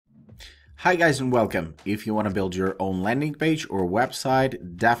Hi guys and welcome. If you want to build your own landing page or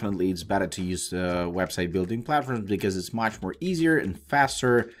website, definitely it's better to use website building platforms because it's much more easier and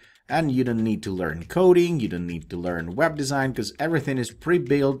faster, and you don't need to learn coding, you don't need to learn web design because everything is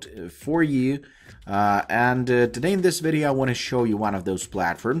pre-built for you. Today in this video I want to show you one of those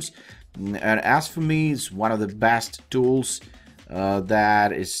platforms, and as for me it's one of the best tools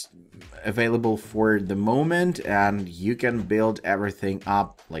that is available for the moment, and you can build everything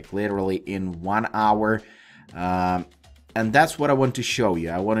up like literally in 1 hour, and that's what I want to show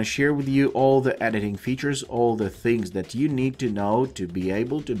you. I want to share with you all the editing features, all the things that you need to know to be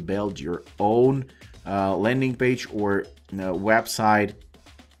able to build your own landing page or website.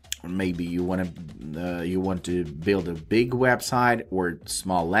 Maybe you want to build a big website or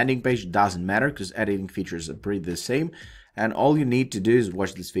small landing page. Doesn't matter because editing features are pretty the same. And all you need to do is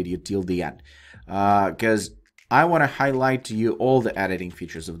watch this video till the end, because I want to highlight to you all the editing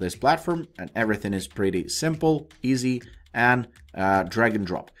features of this platform, and everything is pretty simple, easy, and drag and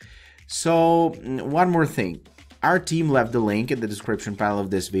drop. So one more thing, our team left the link in the description panel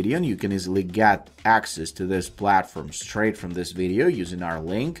of this video, and you can easily get access to this platform straight from this video using our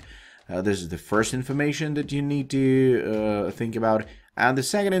link. This is the first information that you need to think about. And the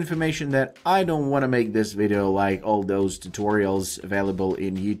second information, that I don't want to make this video like all those tutorials available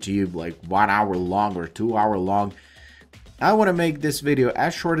in YouTube, like 1 hour long or 2 hour long. I want to make this video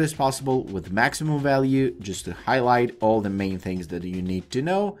as short as possible with maximum value, just to highlight all the main things that you need to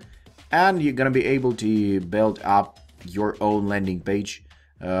know. And you're going to be able to build up your own landing page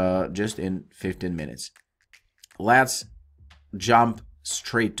just in 15 minutes. Let's jump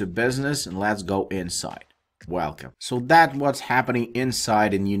straight to business and let's go inside. Welcome. So that's what's happening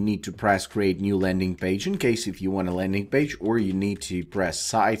inside, and you need to press create new landing page in case if you want a landing page, or you need to press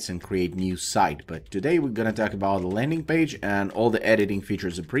sites and create new site. But today we're going to talk about the landing page, and all the editing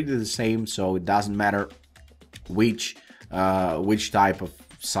features are pretty the same, so it doesn't matter which type of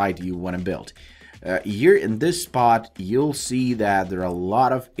site you want to build. Here in this spot you'll see that there are a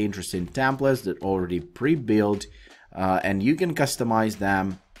lot of interesting templates that already pre-built, and you can customize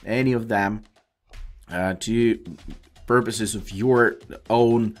them, any of them, to purposes of your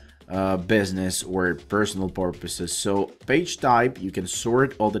own business or personal purposes. So page type, you can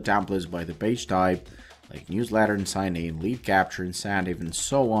sort all the templates by the page type, like newsletter and sign name, lead capture, incentive, and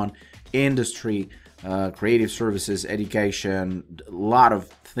so on. Industry, creative services, education, a lot of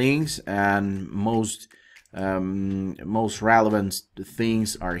things, and most relevant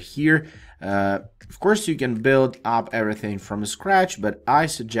things are here. Of course you can build up everything from scratch, but I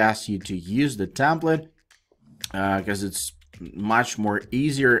suggest you to use the template because it's much more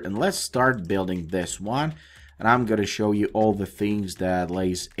easier. And let's start building this one, and I'm going to show you all the things that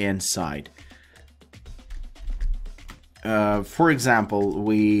lays inside. For example,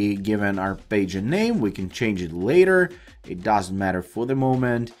 we given our page a name, we can change it later, it doesn't matter for the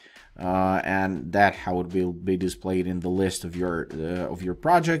moment. And that how it will be displayed in the list of your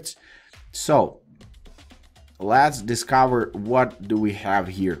projects. So let's discover what do we have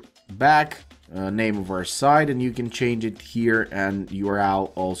here. Back, name of our site, and you can change it here, and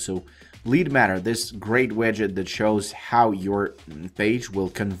URL also. Lead matter, this great widget that shows how your page will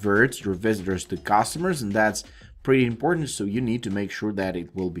convert your visitors to customers, and that's pretty important. So you need to make sure that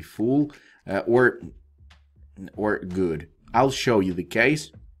it will be full or good. I'll show you the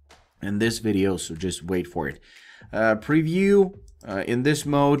case in this video, so just wait for it. Preview, in this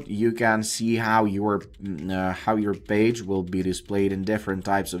mode you can see how your page will be displayed in different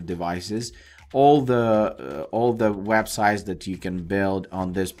types of devices. All the websites that you can build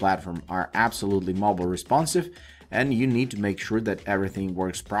on this platform are absolutely mobile responsive, and you need to make sure that everything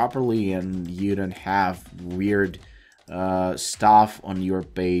works properly and you don't have weird stuff on your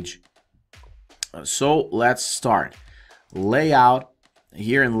page. So let's start. Layout.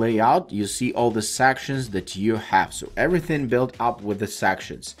 Here in layout you see all the sections that you have, so everything built up with the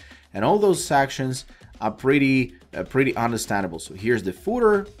sections, and all those sections are pretty understandable. So here's the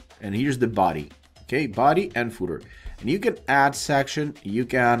footer and here's the body. Okay, body and footer, and you can add section, you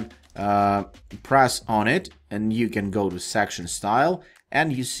can press on it and you can go to section style,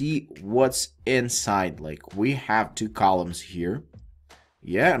 and you see what's inside. Like we have 2 columns here,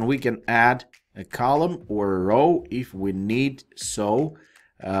 yeah, and we can add a column or a row if we need so,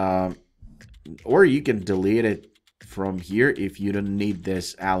 or you can delete it from here if you don't need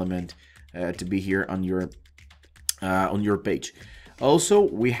this element to be here on your page. Also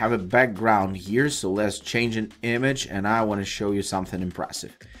we have a background here, so let's change an image, and I want to show you something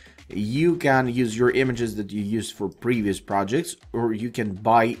impressive. You can use your images that you used for previous projects, or you can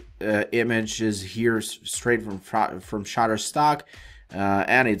buy images here straight from Shutterstock,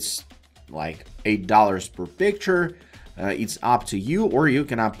 and it's like $8 per picture. It's up to you, or you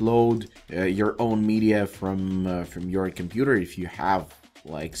can upload your own media from your computer if you have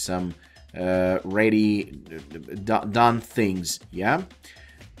like some ready done things. Yeah.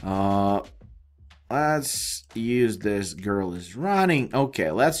 Let's use this. Girl is running.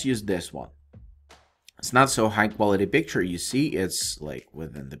 Okay, let's use this one. It's not so high quality picture, you see, it's like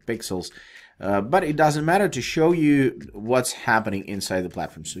within the pixels, but it doesn't matter to show you what's happening inside the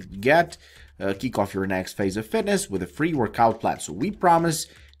platform. So kick off your next phase of fitness with a free workout plan. So we promise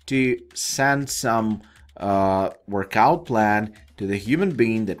to send some workout plan to the human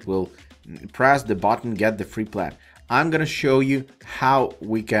being that will press the button, get the free plan. I'm gonna show you how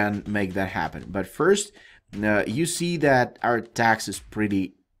we can make that happen. But first, you see that our text is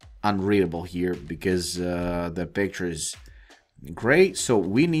pretty unreadable here because the picture is gray. So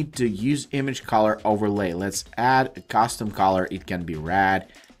we need to use image color overlay. Let's add a custom color. It can be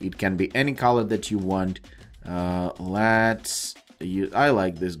red. It can be any color that you want. I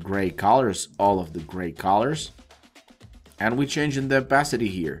like this gray colors, all of the gray colors. And we change in the opacity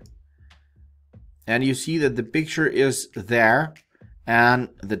here. And you see that the picture is there and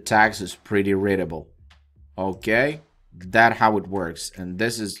the text is pretty readable. Okay, that's how it works. And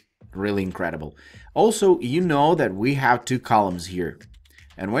this is really incredible. Also, you know that we have two columns here.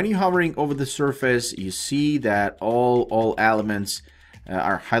 And when you're hovering over the surface, you see that all elements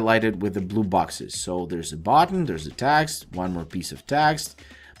are highlighted with the blue boxes. So there's a button, there's a text, one more piece of text.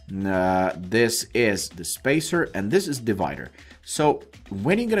 This is the spacer and this is divider. So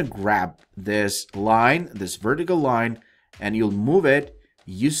when you're gonna grab this line, this vertical line, and you'll move it,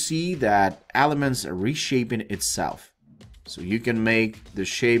 you see that elements are reshaping itself. So you can make the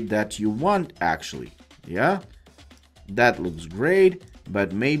shape that you want actually. Yeah, that looks great,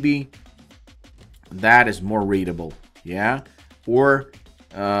 but maybe that is more readable. Yeah, or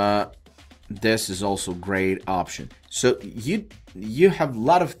this is also great option. So you have a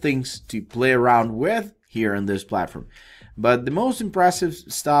lot of things to play around with here on this platform. But the most impressive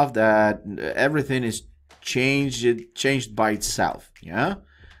stuff that everything is changed by itself. Yeah,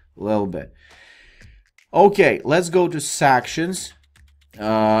 a little bit. Okay, let's go to sections.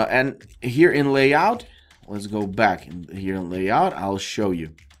 And here in layout, let's go back here in layout. I'll show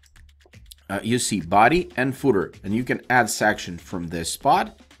you. You see body and footer, and you can add section from this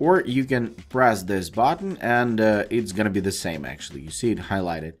spot, or you can press this button and it's gonna be the same. Actually, you see it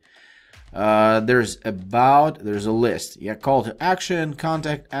highlighted. There's a list. Yeah, call to action,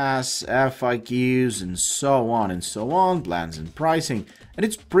 contact us, FAQs, and so on, plans and pricing. And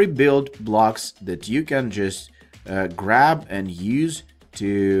it's pre-built blocks that you can just grab and use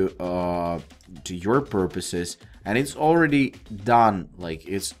to your purposes. And it's already done, like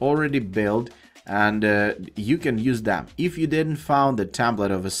it's already built, and you can use them. If you didn't found the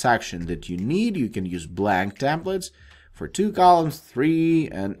template of a section that you need, you can use blank templates for 2 columns, 3,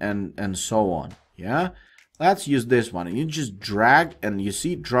 and so on. Yeah, let's use this one, and you just drag and you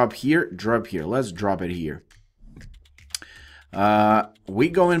see drop here, drop here. Let's drop it here. We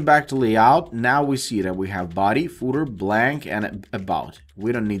going back to layout. Now we see that we have body, footer, blank, and about.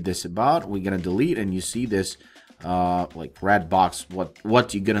 We don't need this about. We're gonna delete, and you see this like red box.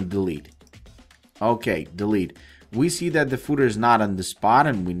 What you gonna delete? Okay, delete. We see that the footer is not on the spot,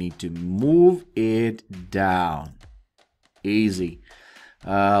 and we need to move it down. Easy.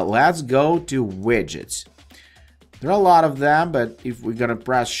 Let's go to widgets. There are a lot of them, but if we're gonna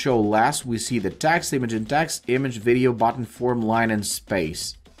press show last, we see the text, image and text, image, video, button, form, line, and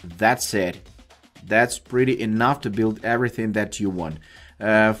space. That's it. That's pretty enough to build everything that you want.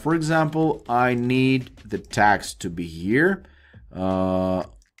 For example, I need the text to be here,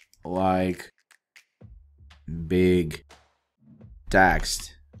 like big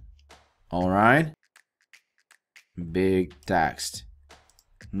text. All right, big text,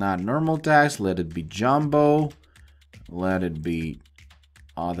 not normal text. Let it be jumbo. Let it be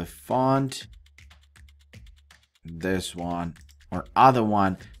other font, this one or other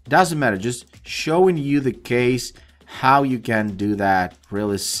one, doesn't matter. Just showing you the case how you can do that.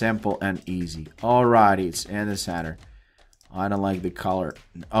 Really simple and easy. Alrighty, it's in the center. I don't like the color.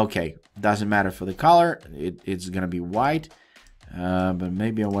 Okay, doesn't matter for the color. It's gonna be white, but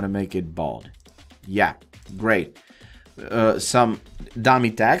maybe I want to make it bold. Yeah, great. Some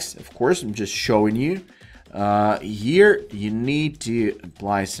dummy text, of course. I'm just showing you. Here you need to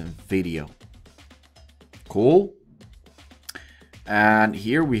apply some video. Cool. And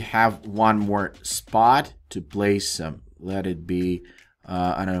here we have one more spot to place some. Let it be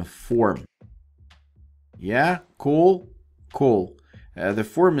I don't know, form. Yeah, cool. The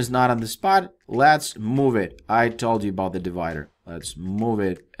form is not on the spot. Let's move it. I told you about the divider. Let's move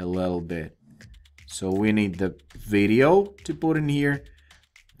it a little bit. So we need the video to put in here.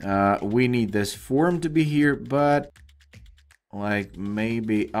 We need this form to be here, but like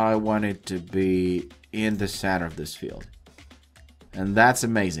maybe I want it to be in the center of this field. And that's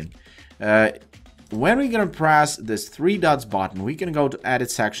amazing. When we're gonna press this 3 dots button, we can go to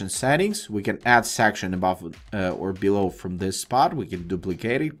edit section settings. We can add section above or below from this spot. We can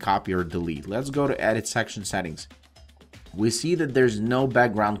duplicate it, copy or delete. Let's go to edit section settings. We see that there's no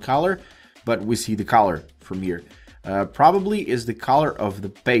background color, but we see the color from here. Probably is the color of the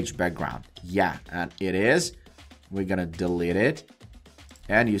page background. Yeah, and it is. We're gonna delete it,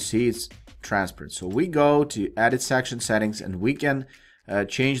 and you see it's transparent. So we go to edit section settings, and we can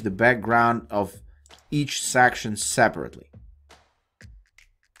change the background of each section separately.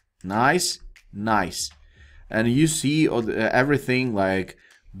 Nice, nice. And you see everything like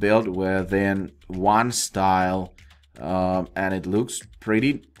built within one style, and it looks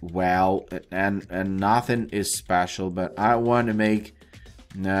pretty well, and nothing is special. But I want to make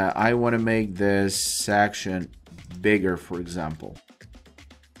this section bigger, for example,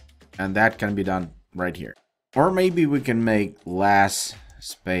 and that can be done right here. Or maybe we can make less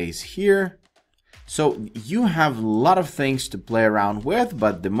space here. So you have a lot of things to play around with,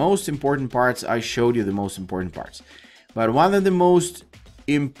 but the most important parts, I showed you the most important parts. But one of the most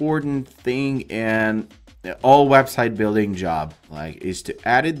important thing in all website building job is to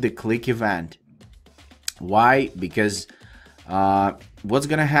add the click event. Why? Because what's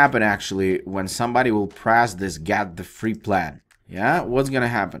gonna happen actually when somebody will press this get the free plan? Yeah, what's gonna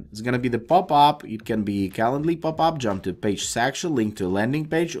happen? It's gonna be the pop-up. It can be Calendly pop-up, jump to page section, link to a landing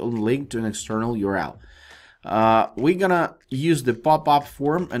page, or link to an external URL. We're gonna use the pop-up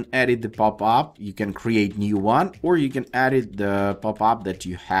form and edit the pop-up. You can create new one, or you can edit the pop-up that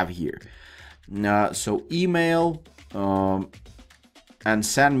you have here. So email and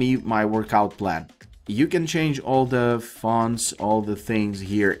send me my workout plan. You can change all the fonts, all the things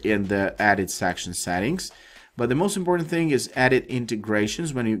here in the edit section settings. But the most important thing is edit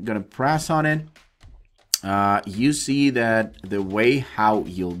integrations. When you're gonna press on it, you see that the way how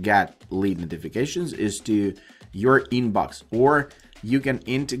you'll get lead notifications is to your inbox, or you can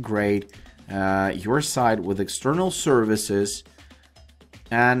integrate your site with external services.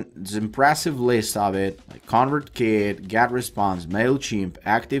 And it's an impressive list of it, like ConvertKit, GetResponse, MailChimp,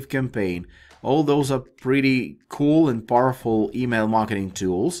 ActiveCampaign. All those are pretty cool and powerful email marketing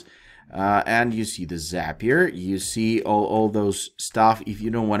tools. And you see the Zapier, you see all those stuff. If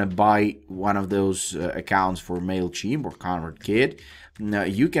you don't want to buy one of those accounts for MailChimp or ConvertKit,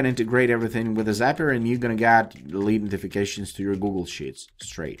 you can integrate everything with the Zapier, and you're going to get lead notifications to your Google Sheets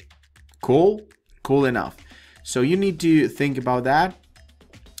straight. Cool? Cool enough. So you need to think about that.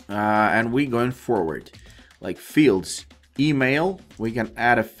 And we're going forward. Like fields, email, we can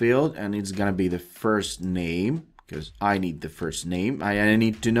add a field, and it's going to be the first name, because I need the first name. I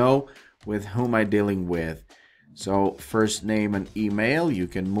need to know with whom I'm dealing with. So first name and email, you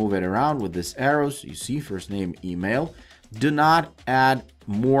can move it around with this arrows. You see first name, email. Do not add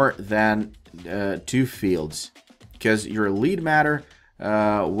more than 2 fields, because your lead matter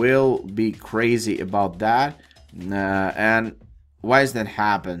will be crazy about that. And why is that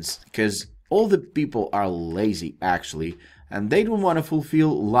happens? Because all the people are lazy actually, and they don't want to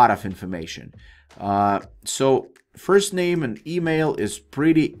fulfill a lot of information. So first name and email is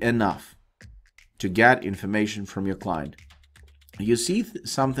pretty enough to get information from your client. You see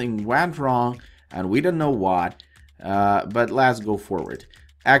something went wrong and we don't know what, but let's go forward.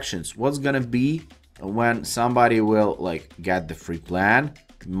 Actions, what's gonna be when somebody will get the free plan,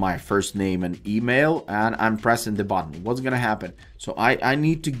 my first name and email, and I'm pressing the button. What's gonna happen? So I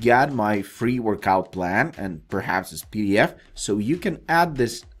need to get my free workout plan, and perhaps it's PDF. So you can add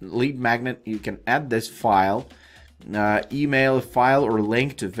this lead magnet, you can add this file, email file or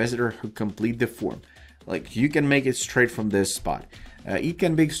link to visitor who complete the form. You can make it straight from this spot. It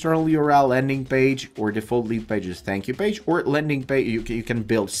can be external URL, landing page, or default lead pages thank you page, or landing page. You can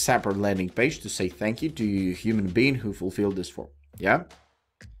build separate landing page to say thank you to a human being who fulfilled this form. Yeah.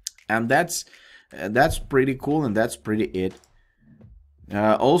 And that's pretty cool, and that's pretty it.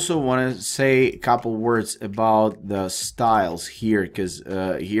 Also want to say a couple words about the styles here, because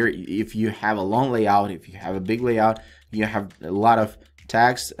here, if you have a long layout, if you have a big layout, you have a lot of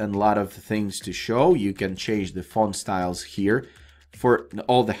text and a lot of things to show. You can change the font styles here for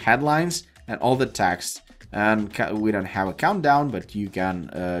all the headlines and all the text. And we don't have a countdown, but you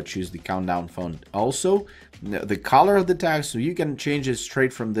can choose the countdown font also. The color of the text, so you can change it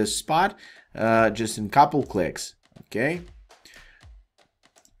straight from this spot, just in a couple clicks. Okay.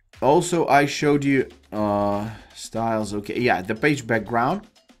 Also, I showed you styles. Okay, yeah, the page background.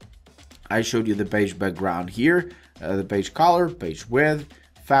 I showed you the page background here, the page color, page width,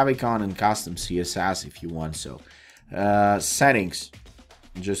 favicon, and custom CSS if you want so. Settings,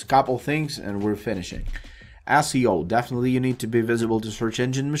 just a couple things and we're finishing. SEO, definitely you need to be visible to search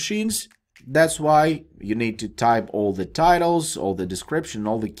engine machines. That's why you need to type all the titles, all the description,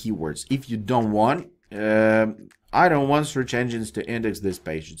 all the keywords. If you don't want, I don't want search engines to index this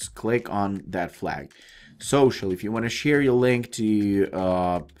page, just click on that flag. Social, if you want to share your link to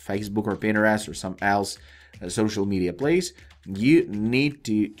Facebook or Pinterest or some else social media place, you need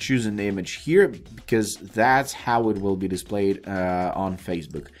to choose an image here because that's how it will be displayed on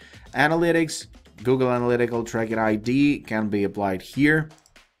Facebook. Analytics, Google Analytical Tracking ID can be applied here,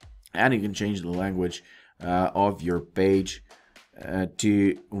 and you can change the language of your page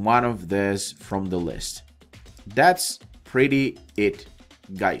to one of this from the list. That's pretty it,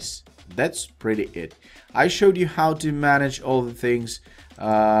 guys. That's pretty it. I showed you how to manage all the things.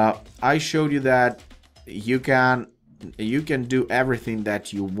 I showed you that you can do everything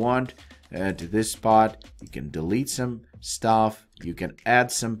that you want to this spot. You can delete some stuff, you can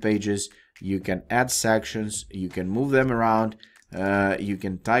add some pages, you can add sections, you can move them around, you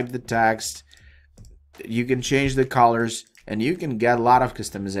can type the text, you can change the colors, and you can get a lot of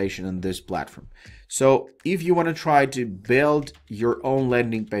customization on this platform. So if you want to try to build your own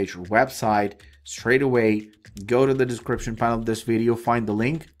landing page or website straight away, go to the description panel of this video, find the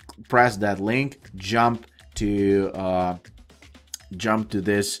link, press that link, jump to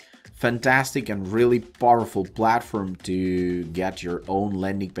this fantastic and really powerful platform to get your own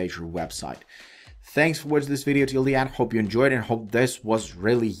landing page or website. Thanks for watching this video till the end. Hope you enjoyed it and hope this was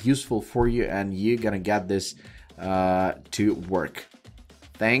really useful for you and you're gonna get this to work.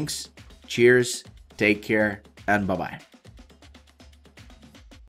 Thanks, cheers, take care, and bye-bye.